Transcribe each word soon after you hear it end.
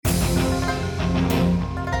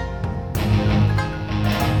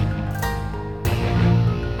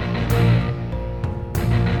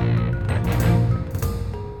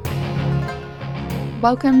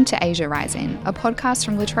Welcome to Asia Rising, a podcast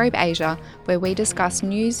from La Trobe Asia, where we discuss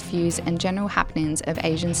news, views, and general happenings of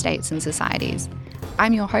Asian states and societies.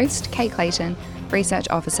 I'm your host, Kate Clayton, Research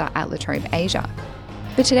Officer at La Trobe Asia.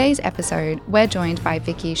 For today's episode, we're joined by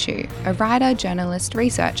Vicky Xu, a writer, journalist,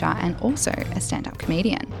 researcher, and also a stand-up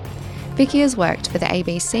comedian. Vicky has worked for the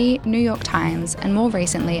ABC, New York Times, and more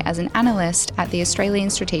recently as an analyst at the Australian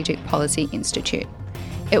Strategic Policy Institute.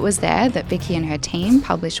 It was there that Vicky and her team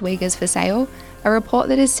published Uyghurs for Sale, a report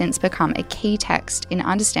that has since become a key text in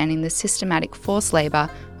understanding the systematic forced labour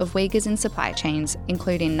of Uyghurs in supply chains,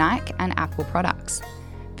 including Nike and Apple products.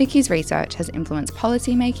 Vicky's research has influenced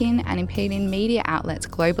policymaking and impeding media outlets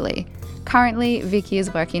globally. Currently, Vicky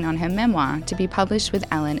is working on her memoir to be published with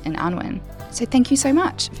Ellen and Unwin. So thank you so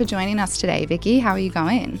much for joining us today, Vicky. How are you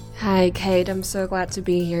going? Hi, Kate. I'm so glad to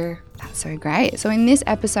be here. That's so great. So in this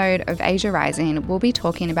episode of Asia Rising, we'll be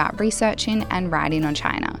talking about researching and writing on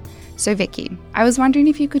China. So Vicky, I was wondering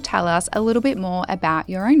if you could tell us a little bit more about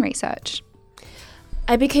your own research.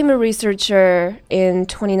 I became a researcher in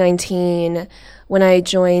 2019 when I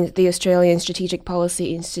joined the Australian Strategic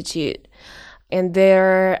Policy Institute. And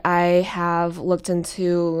there I have looked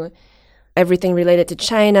into everything related to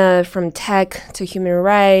China, from tech to human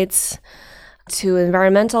rights to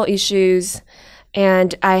environmental issues.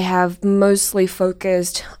 And I have mostly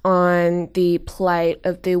focused on the plight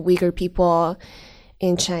of the Uyghur people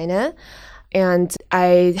in China. And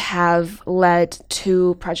I have led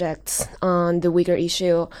two projects on the Uyghur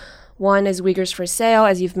issue. One is Uyghurs for Sale,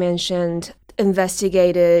 as you've mentioned,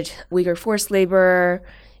 investigated Uyghur forced labor.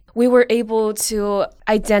 We were able to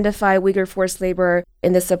identify Uyghur forced labor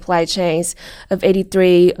in the supply chains of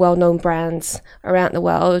 83 well-known brands around the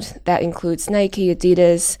world. That includes Nike,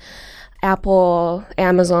 Adidas, Apple,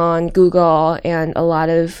 Amazon, Google, and a lot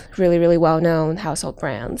of really, really well-known household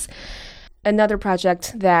brands. Another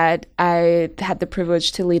project that I had the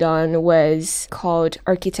privilege to lead on was called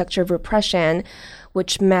Architecture of Repression,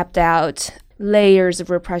 which mapped out layers of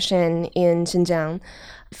repression in Xinjiang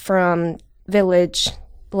from village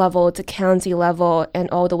level to county level and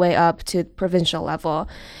all the way up to provincial level.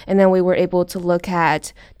 And then we were able to look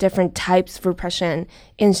at different types of repression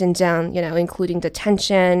in Xinjiang, including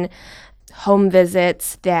detention, home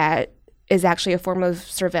visits that is actually a form of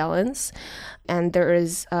surveillance. And there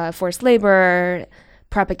is forced labor,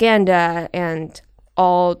 propaganda, and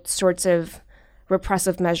all sorts of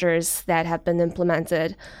repressive measures that have been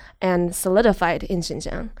implemented and solidified in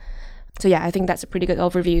Xinjiang. So yeah, I think that's a pretty good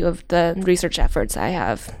overview of the research efforts I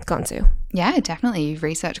have gone to. Yeah, definitely. You've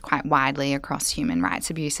researched quite widely across human rights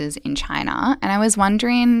abuses in China. And I was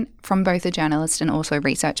wondering, from both a journalist and also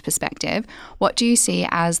research perspective, what do you see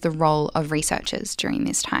as the role of researchers during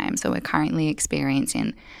this time? So we're currently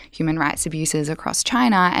experiencing human rights abuses across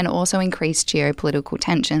China and also increased geopolitical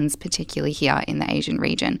tensions, particularly here in the Asian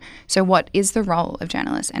region. So what is the role of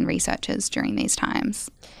journalists and researchers during these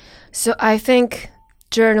times? So I think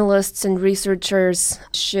journalists and researchers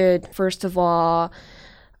should, first of all,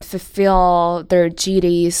 fulfill their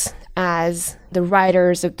duties as the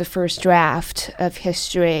writers of the first draft of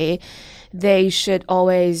history. They should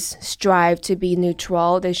always strive to be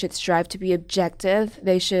neutral. They should strive to be objective.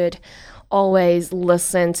 They should always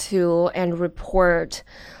listen to and report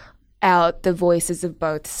out the voices of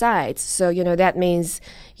both sides. So, that means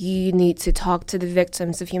you need to talk to the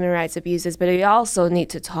victims of human rights abuses, but you also need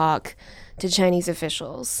to talk to Chinese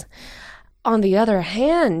officials. On the other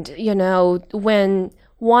hand, when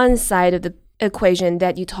one side of the equation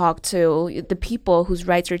that you talk to, the people whose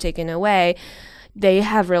rights are taken away, they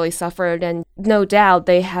have really suffered, and no doubt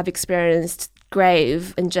they have experienced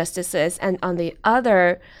grave injustices. And on the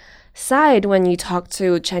other side, when you talk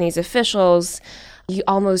to Chinese officials, you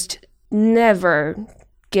almost never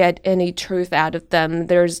get any truth out of them.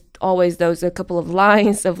 There's always a couple of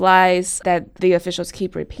lines of lies that the officials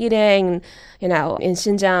keep repeating. In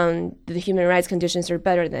Xinjiang, the human rights conditions are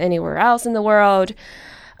better than anywhere else in the world.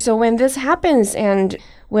 So when this happens, and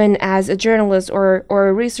when as a journalist or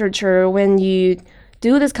a researcher, when you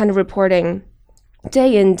do this kind of reporting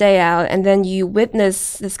day in, day out, and then you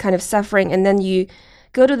witness this kind of suffering, and then you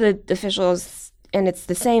go to the officials and it's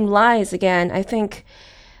the same lies again, I think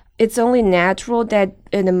it's only natural that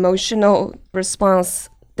an emotional response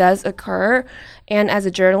does occur. And as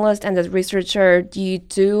a journalist and as a researcher, you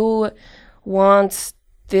do want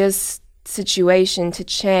this situation to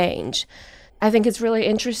change. I think it's really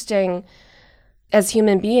interesting as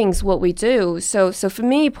human beings what we do. So for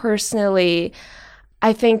me personally,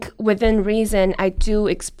 I think within reason, I do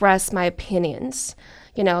express my opinions.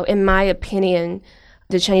 In my opinion,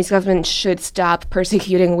 the Chinese government should stop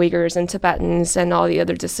persecuting Uyghurs and Tibetans and all the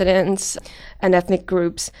other dissidents and ethnic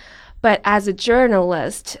groups. But as a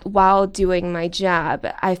journalist, while doing my job,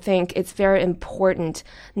 I think it's very important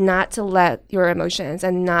not to let your emotions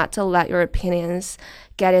and not to let your opinions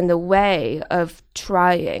get in the way of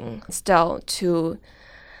trying still to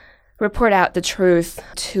report out the truth,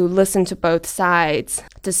 to listen to both sides,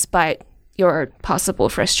 despite your possible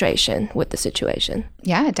frustration with the situation.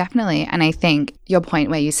 Yeah, definitely. And I think your point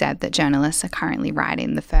where you said that journalists are currently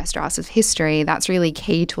writing the first drafts of history, that's really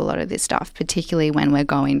key to a lot of this stuff, particularly when we're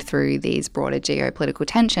going through these broader geopolitical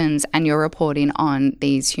tensions and you're reporting on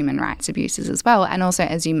these human rights abuses as well. And also,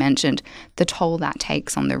 as you mentioned, the toll that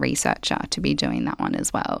takes on the researcher to be doing that one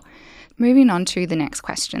as well. Moving on to the next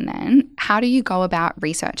question then, how do you go about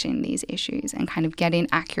researching these issues and kind of getting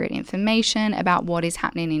accurate information about what is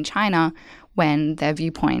happening in China when their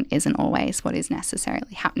viewpoint isn't always what is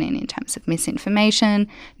necessarily happening in terms of misinformation,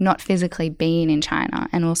 not physically being in China,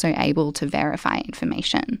 and also able to verify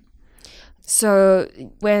information? So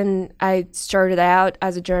when I started out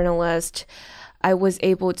as a journalist, I was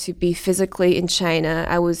able to be physically in China.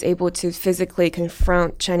 I was able to physically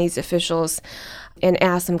confront Chinese officials and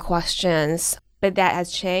ask them questions. But that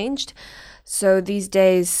has changed. So these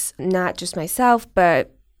days, not just myself,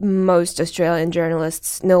 but most Australian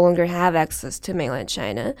journalists no longer have access to mainland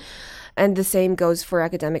China. And the same goes for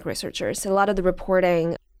academic researchers. A lot of the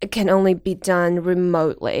reporting can only be done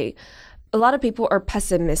remotely. A lot of people are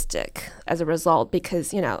pessimistic as a result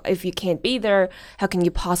because, if you can't be there, how can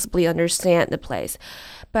you possibly understand the place?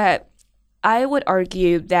 But I would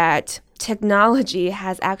argue that technology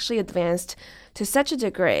has actually advanced to such a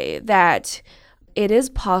degree that it is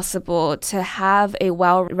possible to have a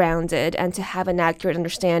well-rounded and to have an accurate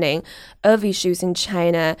understanding of issues in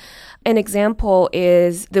China. An example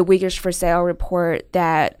is the Uyghurs for Sale report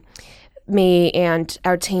that me and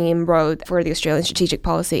our team wrote for the Australian Strategic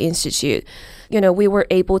Policy Institute. We were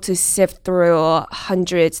able to sift through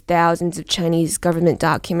hundreds, thousands of Chinese government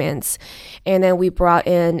documents. And then we brought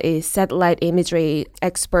in a satellite imagery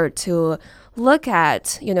expert to look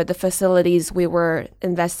at, the facilities we were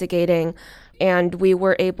investigating. And we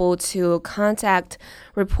were able to contact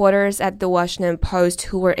reporters at the Washington Post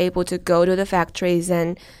who were able to go to the factories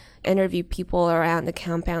and interview people around the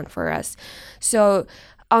compound for us. So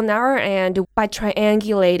on our end, by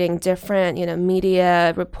triangulating different,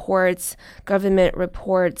 media reports, government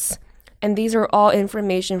reports, and these are all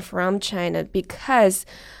information from China because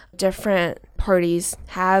different parties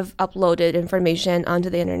have uploaded information onto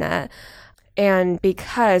the internet, and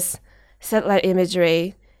because satellite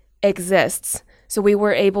imagery exists. So we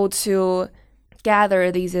were able to gather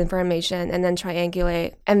these information and then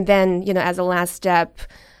triangulate, and then, as a last step,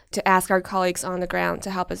 to ask our colleagues on the ground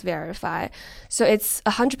to help us verify. So it's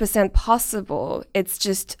 100% possible. It's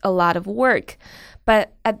just a lot of work.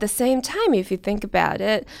 But at the same time, if you think about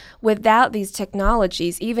it, without these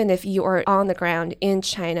technologies, even if you are on the ground in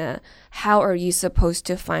China, how are you supposed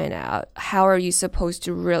to find out? How are you supposed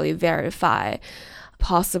to really verify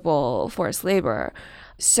possible forced labor?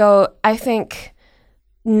 So I think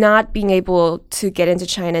not being able to get into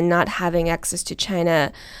China, not having access to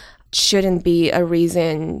China, shouldn't be a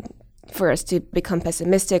reason for us to become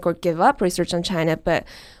pessimistic or give up research on China, but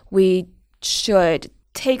we should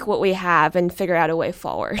take what we have and figure out a way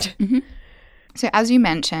forward. Mm-hmm. So as you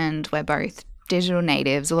mentioned, we're both digital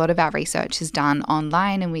natives. A lot of our research is done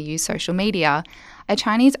online and we use social media. Are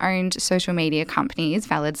Chinese-owned social media companies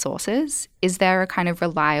valid sources? Is there a kind of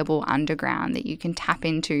reliable underground that you can tap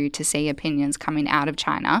into to see opinions coming out of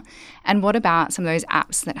China? And what about some of those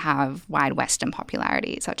apps that have wide Western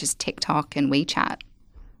popularity, such as TikTok and WeChat?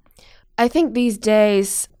 I think these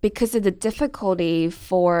days, because of the difficulty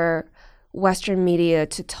for Western media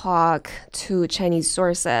to talk to Chinese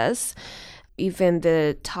sources, even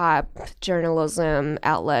the top journalism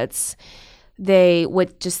outlets, they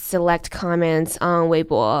would just select comments on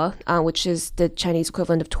Weibo, which is the Chinese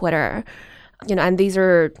equivalent of Twitter. And these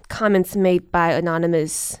are comments made by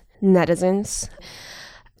anonymous netizens.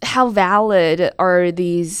 How valid are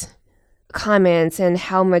these comments and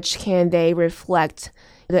how much can they reflect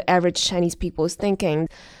the average Chinese people's thinking?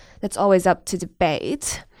 That's always up to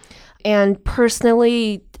debate. And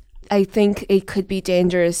personally, I think it could be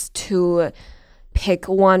dangerous to pick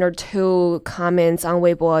one or two comments on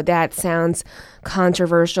Weibo that sounds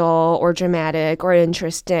controversial or dramatic or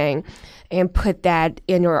interesting and put that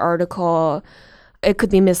in your article. It could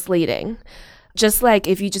be misleading. Just like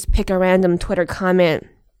if you just pick a random Twitter comment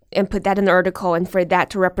and put that in the article and for that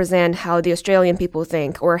to represent how the Australian people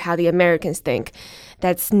think or how the Americans think,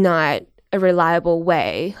 that's not a reliable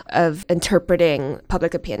way of interpreting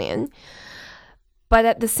public opinion. But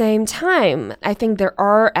at the same time, I think there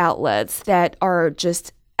are outlets that are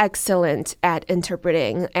just excellent at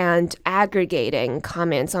interpreting and aggregating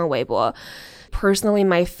comments on Weibo. Personally,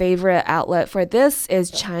 my favorite outlet for this is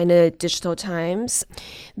China Digital Times.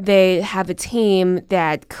 They have a team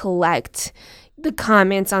that collect the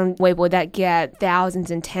comments on Weibo that get thousands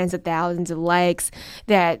and tens of thousands of likes,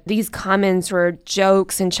 that these comments were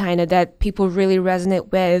jokes in China that people really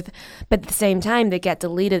resonate with, but at the same time, they get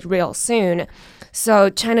deleted real soon. So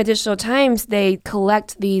China Digital Times, they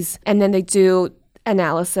collect these and then they do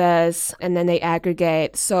analysis and then they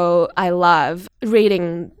aggregate. So I love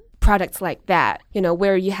reading products like that,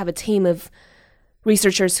 where you have a team of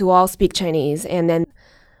researchers who all speak Chinese, and then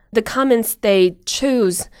the comments they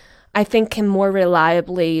choose, I think, can more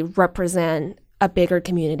reliably represent a bigger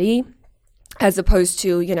community as opposed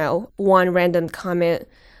to, one random comment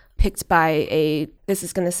picked by this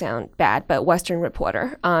is going to sound bad, but Western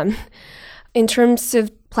reporter. In terms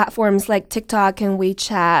of platforms like TikTok and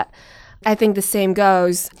WeChat, I think the same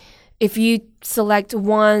goes. If you select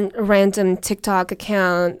one random TikTok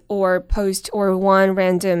account or post or one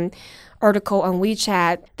random article on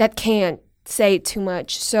WeChat, that can't say too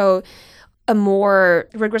much. So a more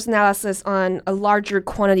rigorous analysis on a larger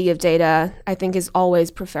quantity of data, I think, is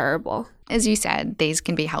always preferable. As you said, these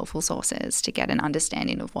can be helpful sources to get an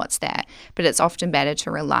understanding of what's there, but it's often better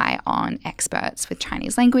to rely on experts with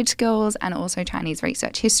Chinese language skills and also Chinese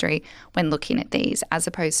research history when looking at these, as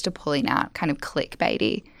opposed to pulling out kind of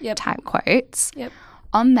clickbaity type quotes. Yep.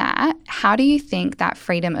 On that, how do you think that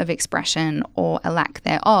freedom of expression, or a lack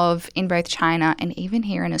thereof, in both China and even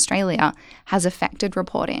here in Australia has affected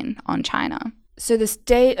reporting on China? So the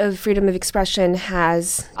state of freedom of expression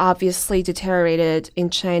has obviously deteriorated in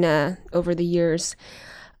China over the years.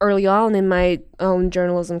 Early on in my own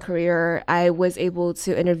journalism career, I was able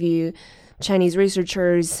to interview Chinese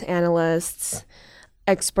researchers, analysts,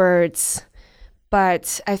 experts,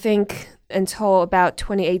 but I think until about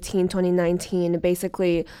 2018, 2019,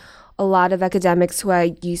 basically a lot of academics who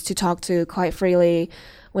I used to talk to quite freely,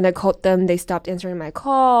 when I called them, they stopped answering my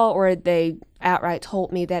call, or they outright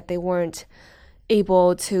told me that they weren't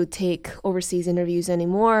able to take overseas interviews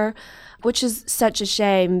anymore, which is such a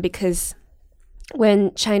shame, because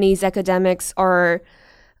when Chinese academics are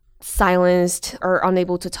silenced or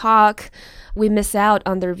unable to talk, we miss out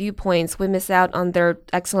on their viewpoints. We miss out on their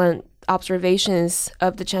excellent observations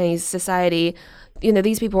of the Chinese society.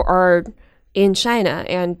 These people are in China,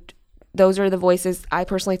 and those are the voices I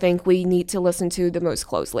personally think we need to listen to the most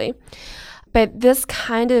closely. But this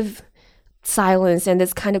kind of silence and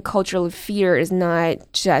this kind of cultural fear is not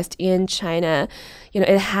just in China.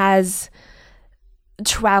 It has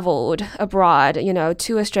traveled abroad,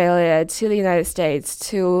 to Australia, to the United States,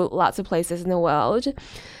 to lots of places in the world.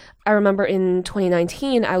 I remember in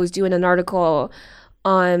 2019, I was doing an article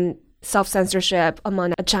on self-censorship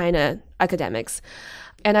among China academics.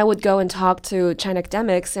 And I would go and talk to China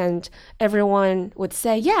academics, and everyone would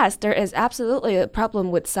say, yes, there is absolutely a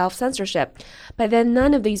problem with self-censorship. But then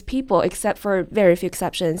none of these people, except for very few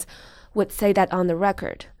exceptions, would say that on the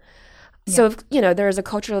record. Yeah. So, if, there is a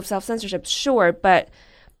culture of self-censorship, sure, but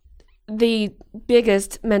the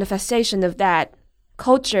biggest manifestation of that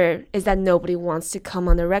culture is that nobody wants to come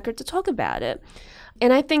on the record to talk about it.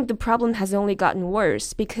 And I think the problem has only gotten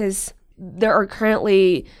worse, because there are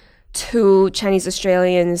currently two Chinese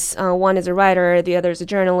Australians. One is a writer, the other is a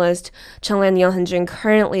journalist, Chenglan and Yang Henjun,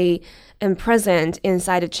 currently imprisoned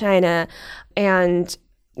inside of China. And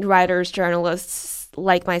writers, journalists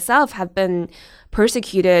like myself have been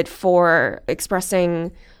persecuted for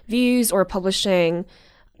expressing views or publishing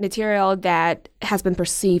material that has been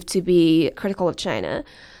perceived to be critical of China.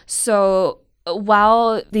 So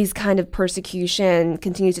while these kind of persecution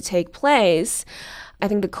continue to take place, I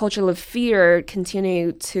think the culture of fear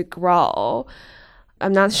continue to grow.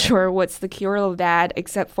 I'm not sure what's the cure of that,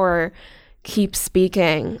 except for keep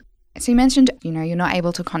speaking. So you mentioned, you're not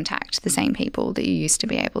able to contact the same people that you used to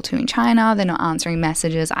be able to in China. They're not answering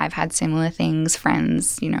messages. I've had similar things.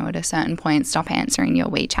 Friends, at a certain point, stop answering your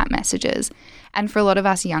WeChat messages. And for a lot of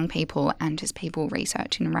us young people and just people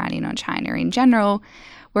researching and writing on China in general,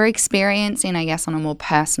 we're experiencing, I guess, on a more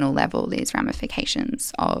personal level, these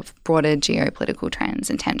ramifications of broader geopolitical trends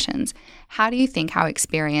and tensions. How do you think our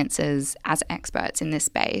experiences as experts in this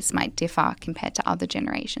space might differ compared to other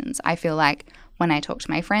generations? I feel like when I talk to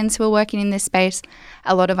my friends who are working in this space,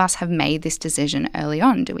 a lot of us have made this decision early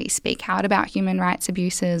on. Do we speak out about human rights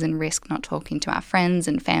abuses and risk not talking to our friends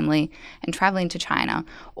and family and traveling to China?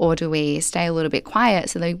 Or do we stay a little bit quiet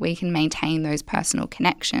so that we can maintain those personal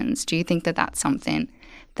connections? Do you think that that's something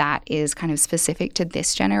that is kind of specific to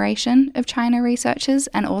this generation of China researchers?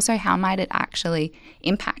 And also, how might it actually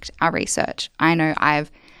impact our research? I know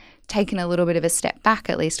I've taken a little bit of a step back,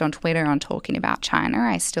 at least on Twitter, on talking about China.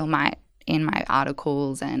 I still might in my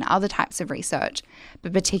articles and other types of research,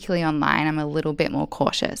 but particularly online, I'm a little bit more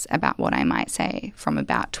cautious about what I might say. From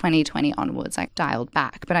about 2020 onwards, I dialed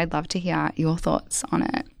back, but I'd love to hear your thoughts on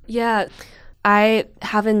it. Yeah, I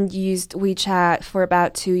haven't used WeChat for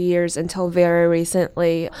about 2 years until very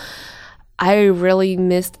recently. I really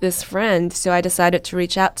missed this friend, so I decided to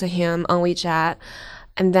reach out to him on WeChat.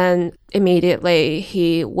 And then immediately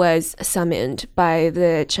he was summoned by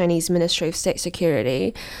the Chinese Ministry of State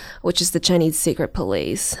Security, which is the Chinese secret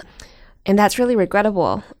police. And that's really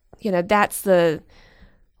regrettable. That's the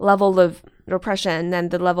level of repression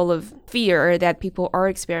and the level of fear that people are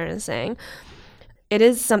experiencing. It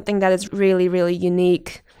is something that is really, really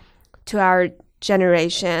unique to our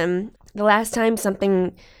generation. The last time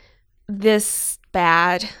something this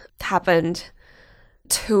bad happened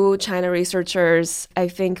to China researchers, I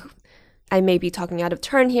think I may be talking out of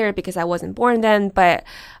turn here because I wasn't born then, but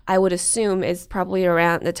I would assume it's probably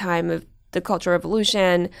around the time of the Cultural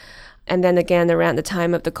Revolution and then again around the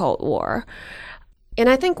time of the Cold War. And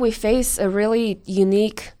I think we face a really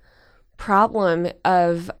unique problem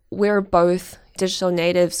of we're both digital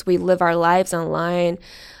natives. We live our lives online.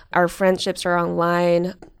 Our friendships are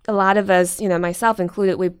online. A lot of us, myself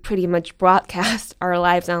included, we pretty much broadcast our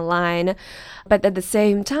lives online. But at the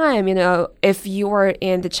same time, if you're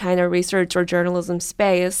in the China research or journalism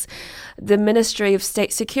space, the Ministry of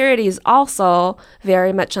State Security is also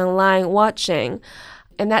very much online watching.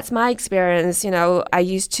 And that's my experience. I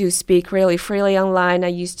used to speak really freely online. I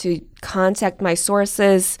used to contact my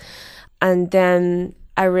sources. And then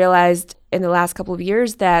I realized in the last couple of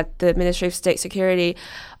years that the Ministry of State Security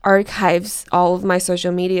archives all of my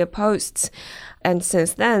social media posts. And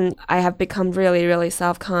since then, I have become really, really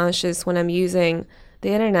self-conscious when I'm using the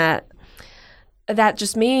internet. That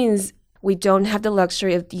just means we don't have the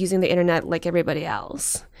luxury of using the internet like everybody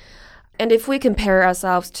else. And if we compare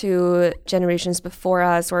ourselves to generations before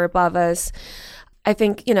us or above us, I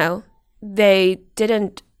think, they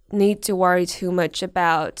didn't need to worry too much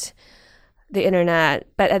about the internet,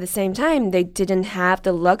 but at the same time, they didn't have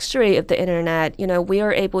the luxury of the internet. We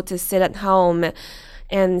are able to sit at home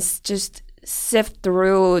and just sift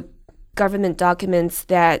through government documents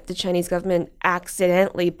that the Chinese government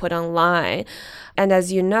accidentally put online. And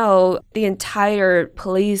as you know, the entire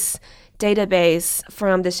police database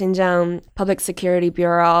from the Xinjiang Public Security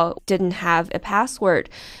Bureau didn't have a password.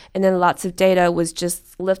 And then lots of data was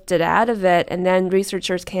just lifted out of it. And then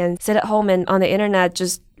researchers can sit at home and on the internet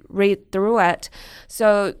just read through it.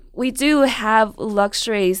 So we do have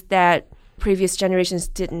luxuries that previous generations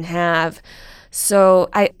didn't have. So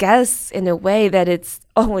I guess in a way that it's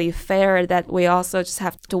only fair that we also just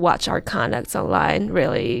have to watch our conduct online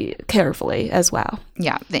really carefully as well.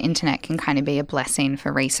 Yeah, the internet can kind of be a blessing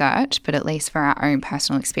for research, but at least for our own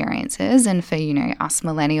personal experiences and for, us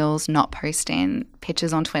millennials, not posting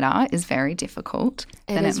pictures on Twitter is very difficult.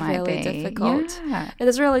 It is really difficult. Yeah. It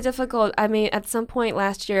is really difficult. I mean, at some point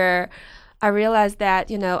last year, I realized that,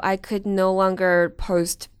 I could no longer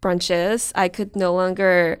post brunches. I could no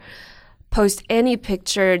longer post any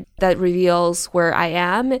picture that reveals where I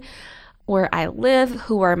am, where I live,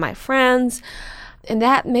 who are my friends. And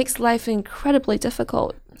that makes life incredibly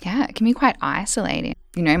difficult. Yeah, it can be quite isolating.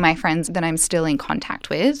 My friends that I'm still in contact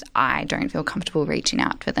with, I don't feel comfortable reaching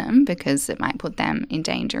out to them because it might put them in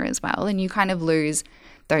danger as well. And you kind of lose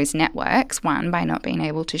those networks, one, by not being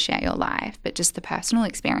able to share your life, but just the personal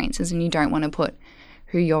experiences. And you don't want to put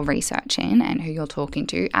who you're researching and who you're talking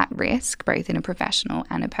to at risk, both in a professional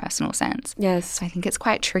and a personal sense. Yes. So I think it's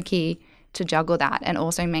quite tricky to juggle that and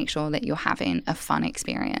also make sure that you're having a fun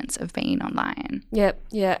experience of being online. Yep.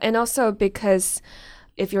 Yeah. And also because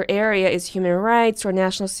if your area is human rights or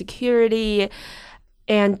national security,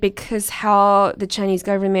 and because how the Chinese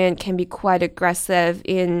government can be quite aggressive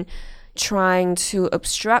in trying to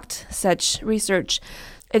obstruct such research,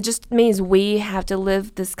 it just means we have to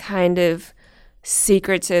live this kind of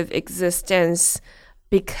secretive existence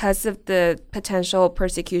because of the potential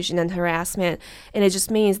persecution and harassment. And it just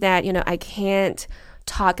means that, I can't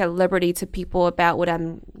talk at liberty to people about what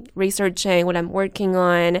I'm researching, what I'm working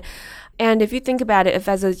on. And if you think about it, if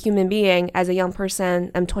as a human being, as a young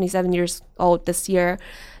person, I'm 27 years old this year,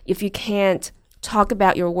 if you can't talk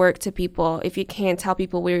about your work to people, if you can't tell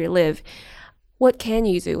people where you live, what can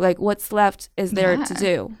you do? Like, what's left is there to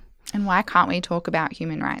do? And why can't we talk about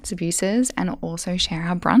human rights abuses and also share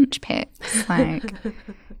our brunch pics? Like,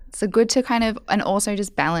 it's good to kind of, and also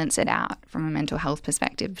just balance it out from a mental health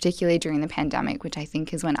perspective, particularly during the pandemic, which I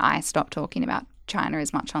think is when I stopped talking about China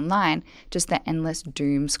as much online, just the endless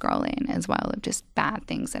doom scrolling as well of just bad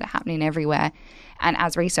things that are happening everywhere. And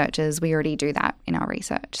as researchers, we already do that in our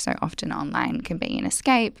research. So often online can be an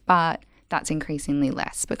escape, but that's increasingly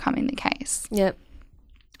less becoming the case. Yep.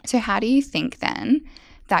 So how do you think then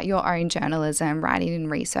that your own journalism, writing and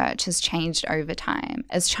research has changed over time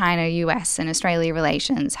as China, US and Australia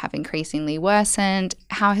relations have increasingly worsened?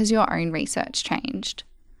 How has your own research changed?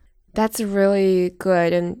 That's a really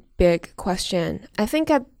good and big question. I think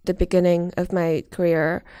at the beginning of my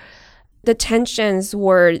career, the tensions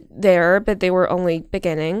were there, but they were only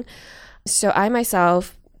beginning. So I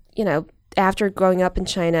myself, after growing up in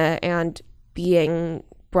China and being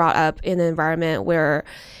brought up in an environment where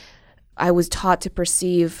I was taught to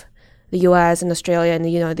perceive the US and Australia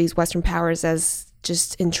and, these Western powers as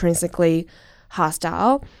just intrinsically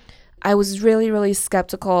hostile, I was really, really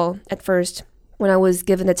skeptical at first when I was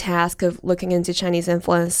given the task of looking into Chinese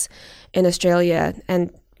influence in Australia.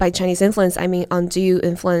 And by Chinese influence, I mean undue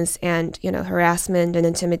influence and, harassment and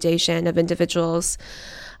intimidation of individuals,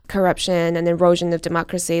 corruption and erosion of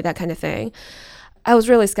democracy, that kind of thing. I was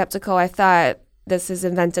really skeptical. I thought this is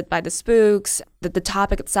invented by the spooks, that the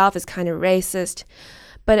topic itself is kind of racist.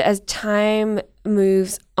 But as time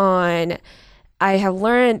moves on, I have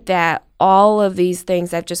learned that all of these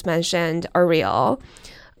things I've just mentioned are real.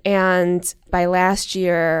 And by last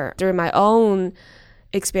year, through my own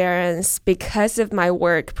experience, because of my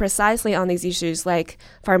work precisely on these issues like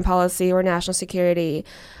foreign policy or national security,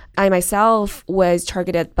 I myself was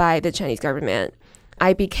targeted by the Chinese government.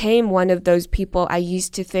 I became one of those people I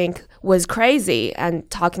used to think was crazy and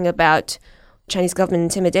talking about Chinese government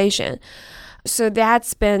intimidation. So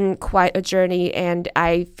that's been quite a journey, and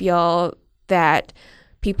I feel that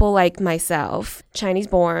people like myself, Chinese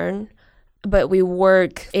born, but we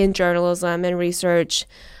work in journalism and research,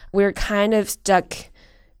 we're kind of stuck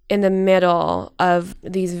in the middle of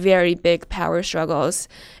these very big power struggles,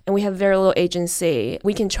 and we have very little agency.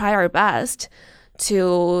 We can try our best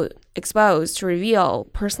to expose, to reveal.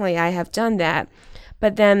 Personally, I have done that.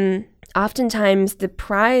 But then oftentimes the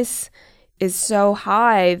price is so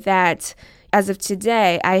high that as of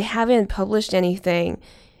today, I haven't published anything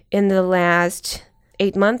in the last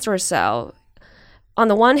 8 months or so. On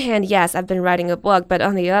the one hand, yes, I've been writing a book, but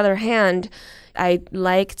on the other hand, I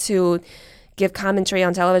like to give commentary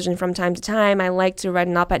on television from time to time. I like to write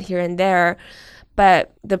an op-ed here and there,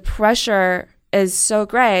 but the pressure is so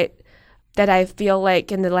great that I feel like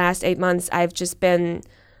in the last 8 months, I've just been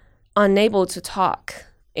unable to talk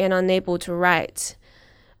and unable to write.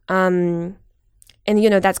 And,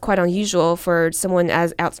 that's quite unusual for someone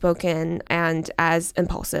as outspoken and as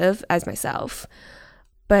impulsive as myself.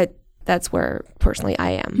 But that's where personally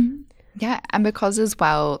I am. Yeah, and because as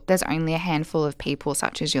well, there's only a handful of people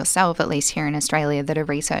such as yourself, at least here in Australia, that are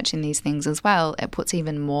researching these things as well, it puts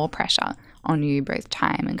even more pressure on you, both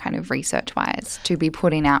time and kind of research-wise, to be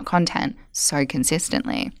putting out content so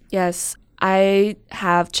consistently. Yes, I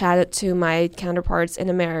have chatted to my counterparts in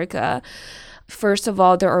America. First of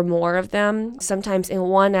all, there are more of them. Sometimes in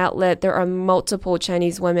one outlet, there are multiple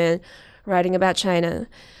Chinese women writing about China.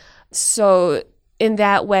 So in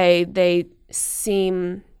that way, they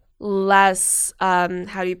seem less, how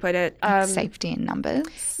do you put it? Safety in numbers.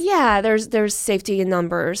 Yeah, there's safety in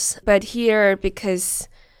numbers. But here, because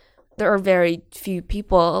there are very few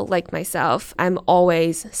people like myself, I'm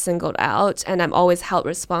always singled out and I'm always held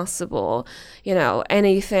responsible.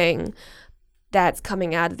 Anything that's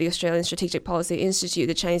coming out of the Australian Strategic Policy Institute,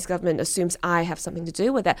 the Chinese government assumes I have something to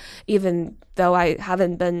do with that, even though I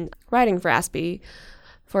haven't been writing for ASPI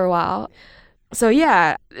for a while. So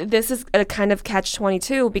yeah, this is a kind of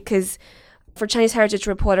catch-22 because for Chinese heritage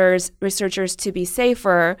researchers to be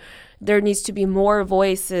safer, there needs to be more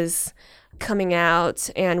voices coming out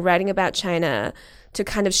and writing about China to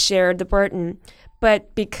kind of share the burden.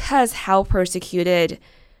 But because how persecuted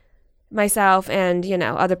myself and,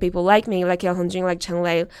 other people like me, like Yang Hongjing, like Chen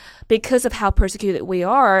Lei, because of how persecuted we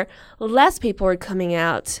are, less people are coming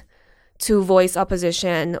out to voice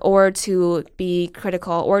opposition or to be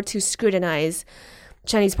critical or to scrutinize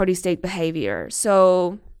Chinese party state behavior.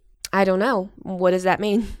 So I don't know. What does that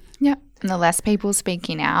mean? Yeah. And the less people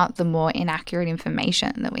speaking out, the more inaccurate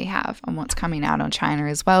information that we have on what's coming out on China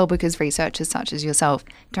as well, because researchers such as yourself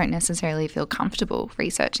don't necessarily feel comfortable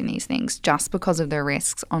researching these things just because of the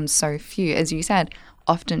risks on so few, as you said,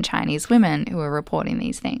 often Chinese women who are reporting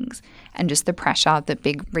these things, and just the pressure that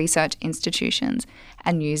big research institutions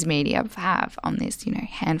and news media have on this,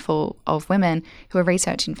 handful of women who are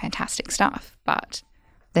researching fantastic stuff. But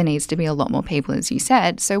there needs to be a lot more people, as you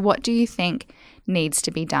said. So what do you think needs to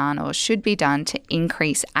be done or should be done to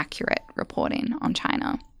increase accurate reporting on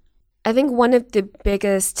China? I think one of the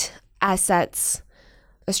biggest assets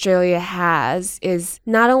Australia has is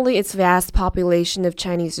not only its vast population of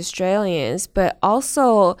Chinese Australians, but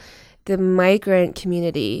also the migrant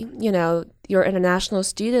community, your international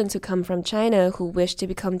students who come from China who wish to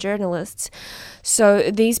become journalists. So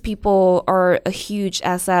these people are a huge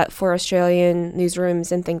asset for Australian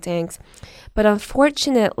newsrooms and think tanks. But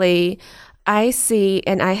unfortunately, I see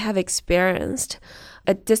and I have experienced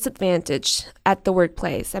a disadvantage at the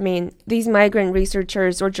workplace. I mean, these migrant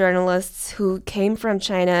researchers or journalists who came from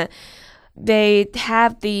China, they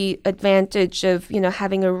have the advantage of,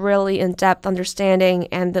 having a really in-depth understanding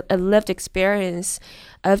and a lived experience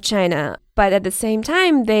of China. But at the same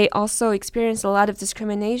time, they also experience a lot of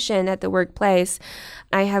discrimination at the workplace.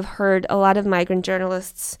 I have heard a lot of migrant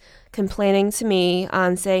journalists complaining to me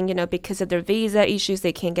on saying, because of their visa issues,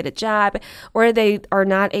 they can't get a job, or they are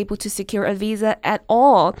not able to secure a visa at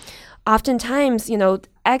all. Oftentimes,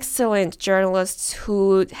 excellent journalists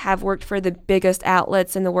who have worked for the biggest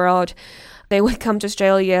outlets in the world, they would come to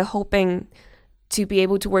Australia hoping to be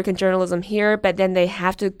able to work in journalism here, but then they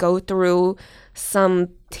have to go through some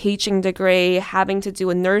teaching degree, having to do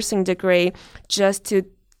a nursing degree just to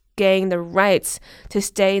gain the rights to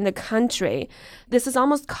stay in the country. This is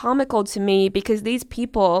almost comical to me because these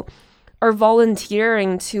people are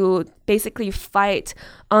volunteering to basically fight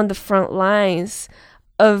on the front lines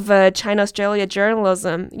of China-Australia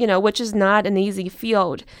journalism, which is not an easy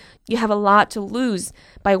field. You have a lot to lose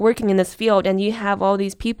by working in this field, and you have all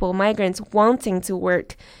these people, migrants, wanting to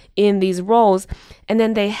work in these roles, and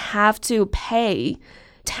then they have to pay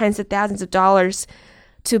tens of thousands of dollars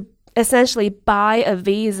to essentially buy a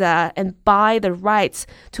visa and buy the rights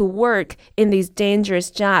to work in these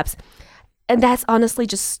dangerous jobs. And that's honestly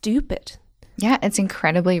just stupid. Yeah, it's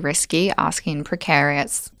incredibly risky asking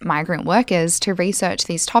precarious migrant workers to research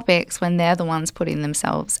these topics when they're the ones putting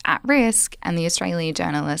themselves at risk and the Australian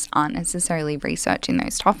journalists aren't necessarily researching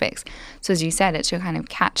those topics. So as you said, it's your kind of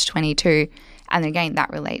catch-22. And again,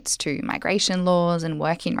 that relates to migration laws and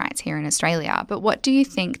working rights here in Australia. But what do you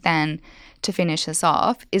think then, to finish us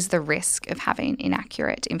off, is the risk of having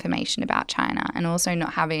inaccurate information about China and also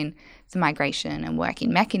not having the migration and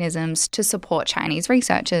working mechanisms to support Chinese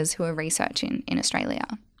researchers who are researching in Australia?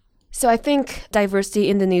 So I think diversity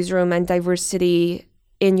in the newsroom and diversity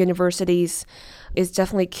in universities is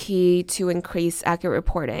definitely key to increase accurate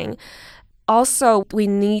reporting. Also, we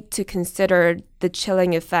need to consider the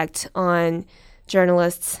chilling effect on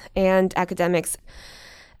journalists and academics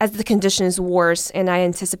as the conditions worse, and I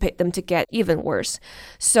anticipate them to get even worse.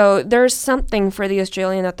 So there's something for the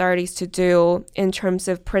Australian authorities to do in terms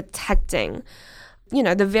of protecting,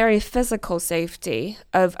 the very physical safety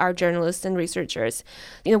of our journalists and researchers.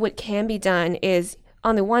 What can be done is,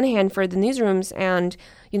 on the one hand, for the newsrooms and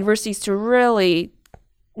universities to really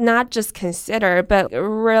not just consider, but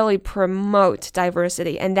really promote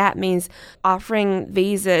diversity. And that means offering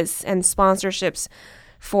visas and sponsorships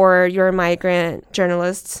for your migrant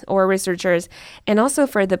journalists or researchers, and also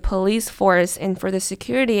for the police force and for the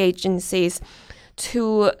security agencies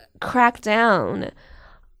to crack down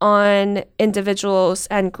on individuals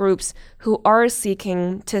and groups who are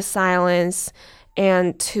seeking to silence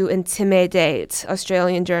and to intimidate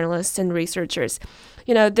Australian journalists and researchers.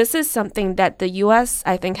 This is something that the U.S.,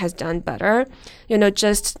 I think, has done better.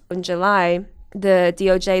 Just in July, the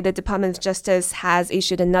DOJ, the Department of Justice, has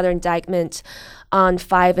issued another indictment on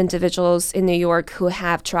 5 individuals in New York who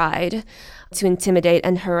have tried to intimidate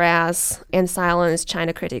and harass and silence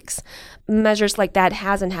China critics. Measures like that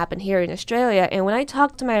hasn't happened here in Australia. And when I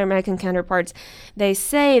talk to my American counterparts, they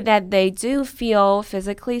say that they do feel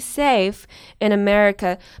physically safe in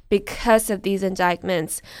America because of these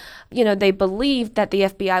indictments. They believe that the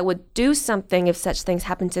FBI would do something if such things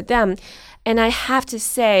happen to them. And I have to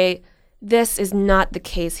say, this is not the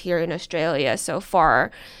case here in Australia so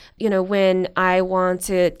far. When I want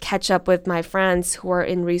to catch up with my friends who are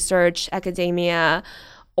in research, academia,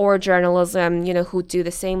 or journalism, who do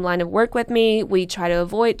the same line of work with me, we try to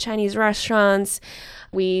avoid Chinese restaurants.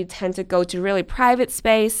 We tend to go to really private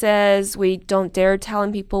spaces. We don't dare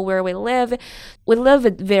telling people where we live. We live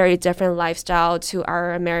a very different lifestyle to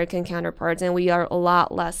our American counterparts, and we are a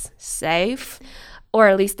lot less safe. Or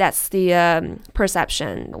at least that's the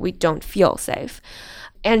perception. We don't feel safe.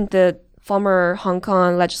 And the former Hong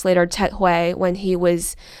Kong legislator Ted Hui, when he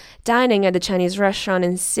was dining at the Chinese restaurant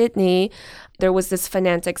in Sydney, there was this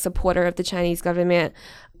fanatic supporter of the Chinese government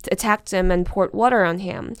attacked him and poured water on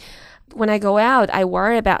him. When I go out, I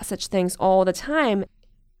worry about such things all the time.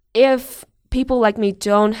 If people like me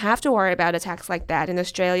don't have to worry about a tax like that in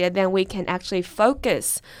Australia, then we can actually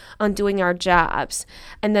focus on doing our jobs.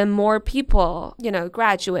 And then more people,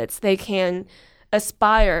 graduates, they can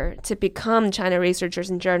aspire to become China researchers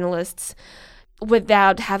and journalists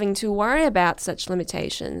without having to worry about such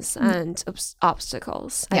limitations and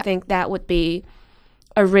obstacles. I think that would be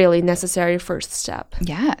a really necessary first step.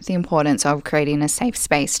 Yeah, the importance of creating a safe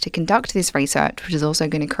space to conduct this research, which is also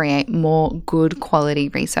going to create more good quality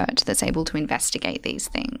research that's able to investigate these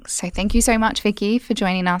things. So thank you so much, Vicky, for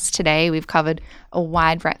joining us today. We've covered a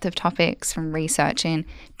wide breadth of topics, from research in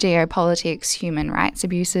geopolitics, human rights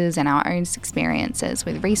abuses, and our own experiences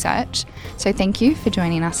with research. So thank you for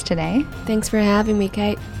joining us today. Thanks for having me,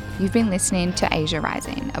 Kate. You've been listening to Asia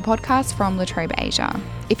Rising, a podcast from La Trobe Asia.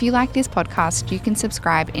 If you like this podcast, you can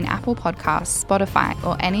subscribe in Apple Podcasts, Spotify,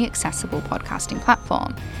 or any accessible podcasting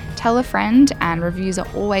platform. Tell a friend, and reviews are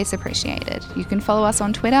always appreciated. You can follow us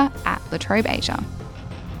on Twitter @La Trobe Asia.